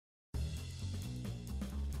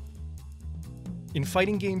In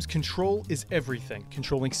fighting games, control is everything.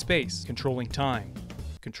 Controlling space, controlling time,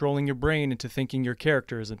 controlling your brain into thinking your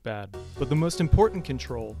character isn't bad. But the most important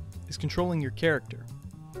control is controlling your character.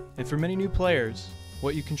 And for many new players,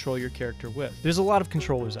 what you control your character with. There's a lot of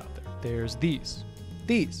controllers out there. There's these,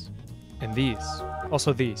 and these.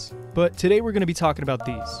 Also these. But today we're going to be talking about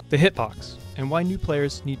these, the Hitbox, and why new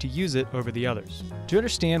players need to use it over the others. To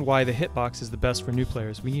understand why the Hitbox is the best for new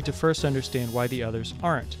players, we need to first understand why the others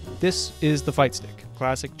aren't. This is the fight stick.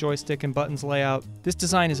 Classic joystick and buttons layout. This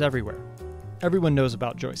design is everywhere. Everyone knows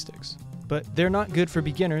about joysticks. But they're not good for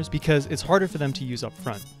beginners because it's harder for them to use up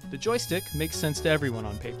front. The joystick makes sense to everyone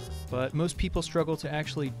on paper, but most people struggle to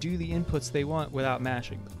actually do the inputs they want without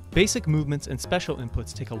mashing them. Basic movements and special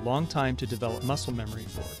inputs take a long time to develop muscle memory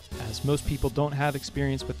for, as most people don't have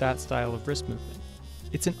experience with that style of wrist movement.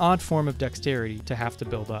 It's an odd form of dexterity to have to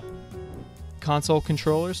build up. Console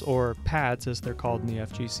controllers, or pads as they're called in the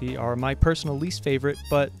FGC, are my personal least favorite,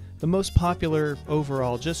 but the most popular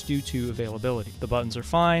overall just due to availability. The buttons are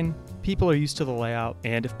fine, people are used to the layout,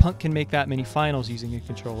 and if Punk can make that many finals using a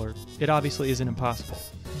controller, it obviously isn't impossible.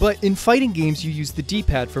 But in fighting games you use the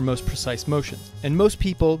D-pad for most precise motions, and most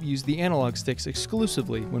people use the analog sticks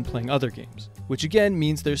exclusively when playing other games, which again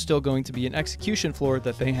means there's still going to be an execution floor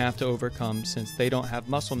that they have to overcome since they don't have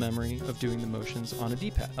muscle memory of doing the motions on a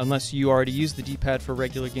D-pad. Unless you already use the D-pad for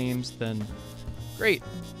regular games, then great.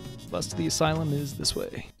 Bus to the Asylum is this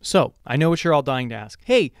way. So, I know what you're all dying to ask.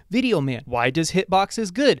 Hey, Video Man, why does Hitbox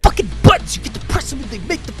is good? Fucking buttons! You get to press them and they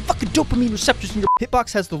make the fucking dopamine receptors in your...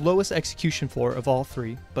 Hitbox has the lowest execution floor of all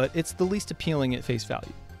three, but it's the least appealing at face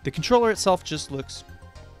value. The controller itself just looks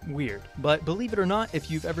weird. But believe it or not, if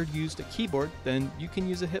you've ever used a keyboard, then you can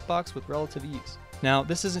use a Hitbox with relative ease. Now,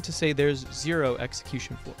 this isn't to say there's zero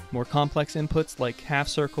execution floor. More complex inputs like half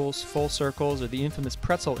circles, full circles, or the infamous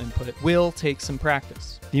pretzel input will take some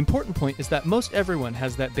practice. The important point is that most everyone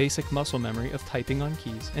has that basic muscle memory of typing on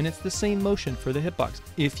keys, and it's the same motion for the Hitbox.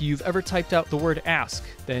 If you've ever typed out the word ask,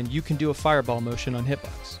 then you can do a fireball motion on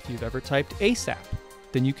Hitbox. If you've ever typed ASAP,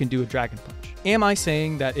 then you can do a dragon punch. Am I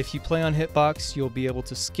saying that if you play on Hitbox, you'll be able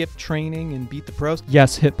to skip training and beat the pros?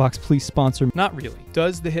 Yes, Hitbox, please sponsor me. Not really.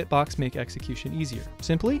 Does the Hitbox make execution easier?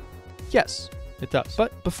 Simply, yes, it does.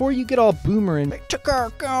 But before you get all boomer and they took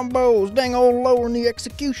our combos, dang old lowering the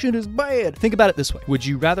execution is bad. Think about it this way. Would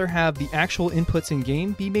you rather have the actual inputs in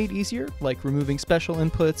game be made easier, like removing special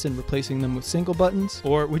inputs and replacing them with single buttons?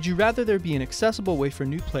 Or would you rather there be an accessible way for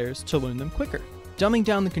new players to learn them quicker? Dumbing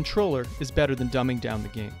down the controller is better than dumbing down the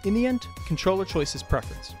game. In the end, controller choice is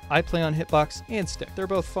preference. I play on Hitbox and stick. They're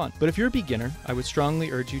both fun. But if you're a beginner, I would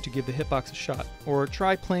strongly urge you to give the Hitbox a shot, or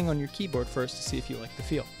try playing on your keyboard first to see if you like the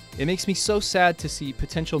feel. It makes me so sad to see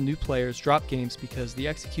potential new players drop games because the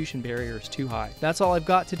execution barrier is too high. That's all I've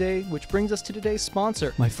got today, which brings us to today's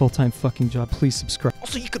sponsor. My full-time fucking job, please subscribe.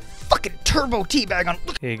 Also, you could fucking turbo teabag on...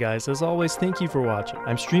 Hey guys, as always, thank you for watching.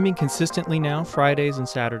 I'm streaming consistently now, Fridays and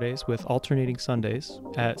Saturdays, with alternating Sundays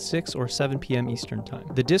at 6 or 7 p.m. Eastern Time.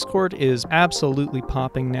 The Discord is absolutely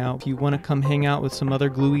popping now. If you want to come hang out with some other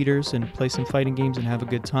glue eaters and play some fighting games and have a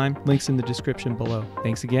good time, links in the description below.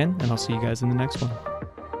 Thanks again, and I'll see you guys in the next one.